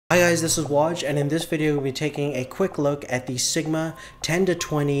Hi guys, this is Waj, and in this video we'll be taking a quick look at the Sigma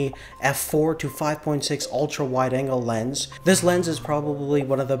 10-20 f4 to 5.6 ultra wide angle lens. This lens is probably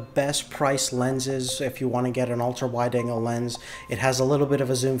one of the best priced lenses if you want to get an ultra wide angle lens. It has a little bit of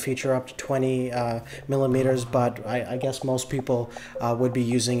a zoom feature up to 20 millimeters, but I guess most people would be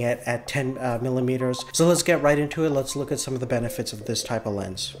using it at 10 millimeters. So let's get right into it. Let's look at some of the benefits of this type of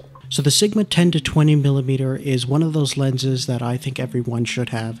lens. So the Sigma 10-20 millimeter is one of those lenses that I think everyone should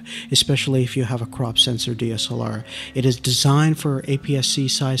have, especially if you have a crop sensor DSLR. It is designed for APS-C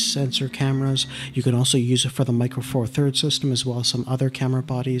size sensor cameras. You can also use it for the Micro Four Thirds system as well as some other camera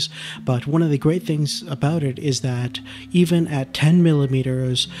bodies. But one of the great things about it is that even at 10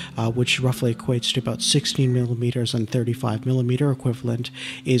 millimeters, which roughly equates to about 16 millimeters and 35 millimeter equivalent,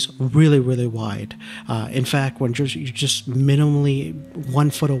 is really, really wide. In fact, when you're just minimally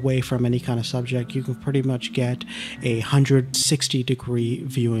 1 foot away from any kind of subject, you can pretty much get a 160-degree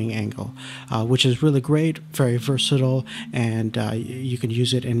viewing angle, which is really great, very versatile, and you can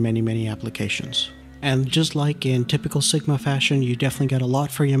use it in many applications. And just like in typical Sigma fashion, you definitely get a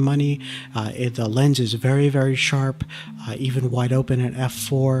lot for your money. The lens is very sharp, even wide open at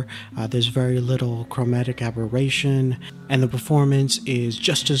f4. There's very little chromatic aberration, and the performance is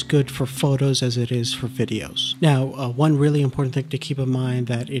just as good for photos as it is for videos. Now, one really important thing to keep in mind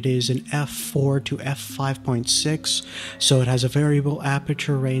that it is an f4 to f5.6, so it has a variable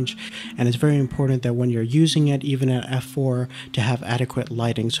aperture range, and it's very important that when you're using it, even at f4, to have adequate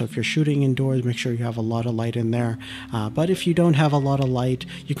lighting. So if you're shooting indoors, make sure you have a lot of light in there, but if you don't have a lot of light,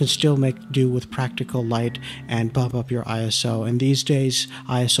 you can still make do with practical light and bump up your ISO. And these days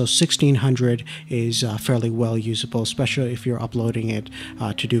ISO 1600 is fairly well usable, especially if you're uploading it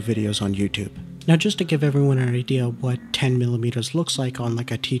to do videos on YouTube. Now, just to give everyone an idea of what 10 millimeters looks like on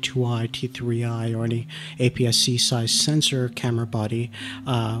like a T2i, T3i, or any APS-C size sensor camera body,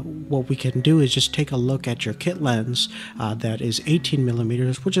 what we can do is just take a look at your kit lens that is 18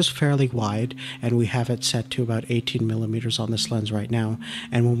 millimeters, which is fairly wide, and we have it set to about 18 millimeters on this lens right now.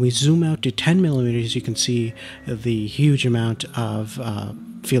 And when we zoom out to 10 millimeters, you can see the huge amount of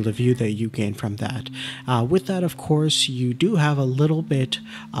field of view that you gain from that. With that, of course, you do have a little bit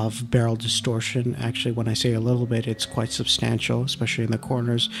of barrel distortion. Actually, when I say a little bit, it's quite substantial, especially in the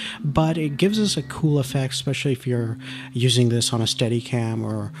corners, but it gives us a cool effect, especially if you're using this on a Steadicam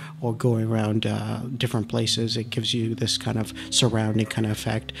or going around different places. It gives you this kind of surrounding kind of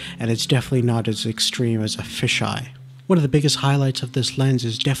effect, and it's definitely not as extreme as a fisheye. One of the biggest highlights of this lens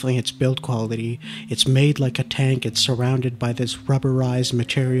is definitely its build quality. It's made like a tank. It's surrounded by this rubberized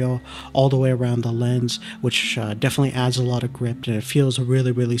material all the way around the lens, which definitely adds a lot of grip, and it feels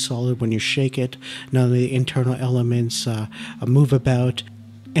really solid when you shake it. None of the internal elements move about,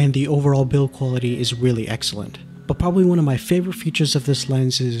 and the overall build quality is really excellent. But probably one of my favorite features of this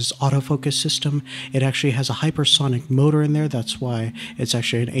lens is its autofocus system. It actually has a hypersonic motor in there. That's why it's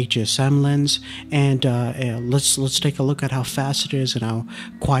actually an HSM lens. And let's take a look at how fast it is and how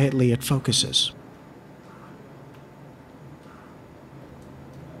quietly it focuses.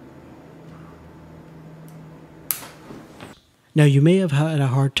 Now, you may have had a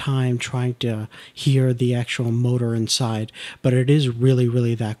hard time trying to hear the actual motor inside, but it is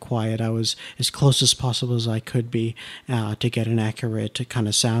really that quiet. I was as close as possible as I could be to get an accurate kind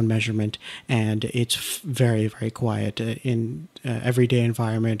of sound measurement, and it's very quiet. In everyday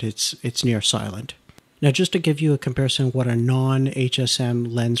environment, it's near silent. Now, just to give you a comparison of what a non-HSM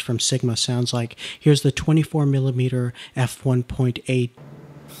lens from Sigma sounds like, here's the 24mm f1.8.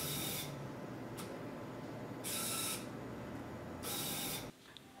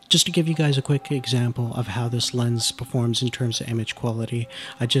 Just to give you guys a quick example of how this lens performs in terms of image quality,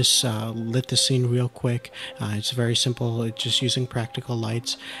 I just lit the scene real quick. It's very simple, it's just using practical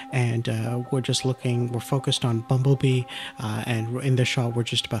lights, and we're focused on Bumblebee, and in this shot we're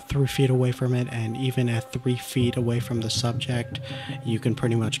just about 3 feet away from it, and even at 3 feet away from the subject, you can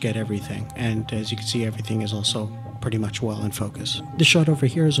pretty much get everything. And as you can see, everything is also pretty much well in focus. This shot over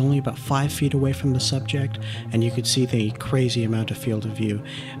here is only about 5 feet away from the subject, and you can see the crazy amount of field of view.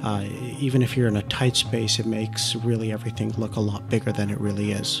 Even if you're in a tight space, it makes really everything look a lot bigger than it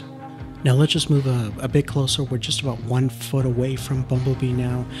really is. Now let's just move a bit closer. We're just about 1 foot away from Bumblebee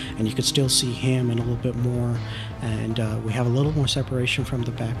now, and you can still see him and a little bit more, and we have a little more separation from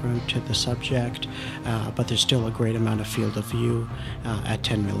the background to the subject, but there's still a great amount of field of view at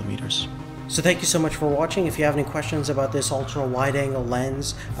 10 millimeters. So thank you so much for watching. If you have any questions about this ultra wide angle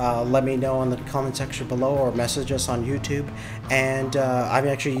lens, let me know in the comment section below or message us on YouTube. And I'm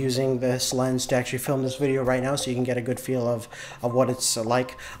actually using this lens to actually film this video right now, so you can get a good feel of what it's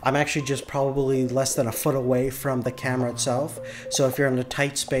like. I'm actually just probably less than a foot away from the camera itself. So if you're in a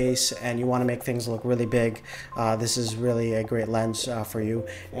tight space and you want to make things look really big, this is really a great lens for you.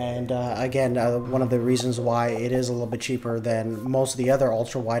 And again, one of the reasons why it is a little bit cheaper than most of the other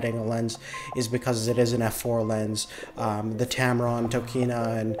ultra wide angle lens is because it is an f4 lens. The Tamron,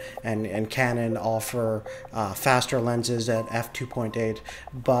 Tokina, and Canon offer faster lenses at f2.8,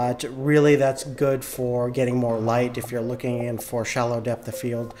 but really that's good for getting more light if you're looking in for shallow depth of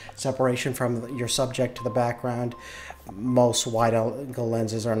field separation from your subject to the background. Most wide angle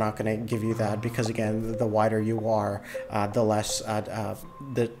lenses are not going to give you that, because again, the wider you are, the less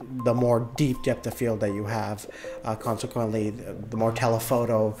the more deep depth of field that you have. Consequently, the more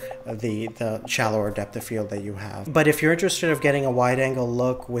telephoto, the shallower depth of field that you have. But if you're interested in getting a wide angle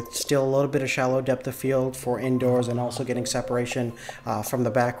look with still a little bit of shallow depth of field for indoors and also getting separation from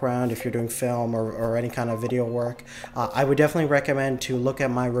the background if you're doing film or any kind of video work, I would definitely recommend to look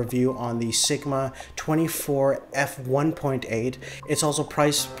at my review on the Sigma 24 f1.8. It's also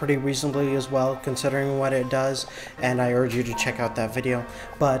priced pretty reasonably as well, considering what it does, and I urge you to check out that video.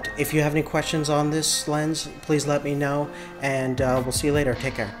 But if you have any questions on this lens, please let me know, and we'll see you later.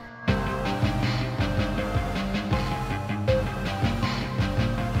 Take care.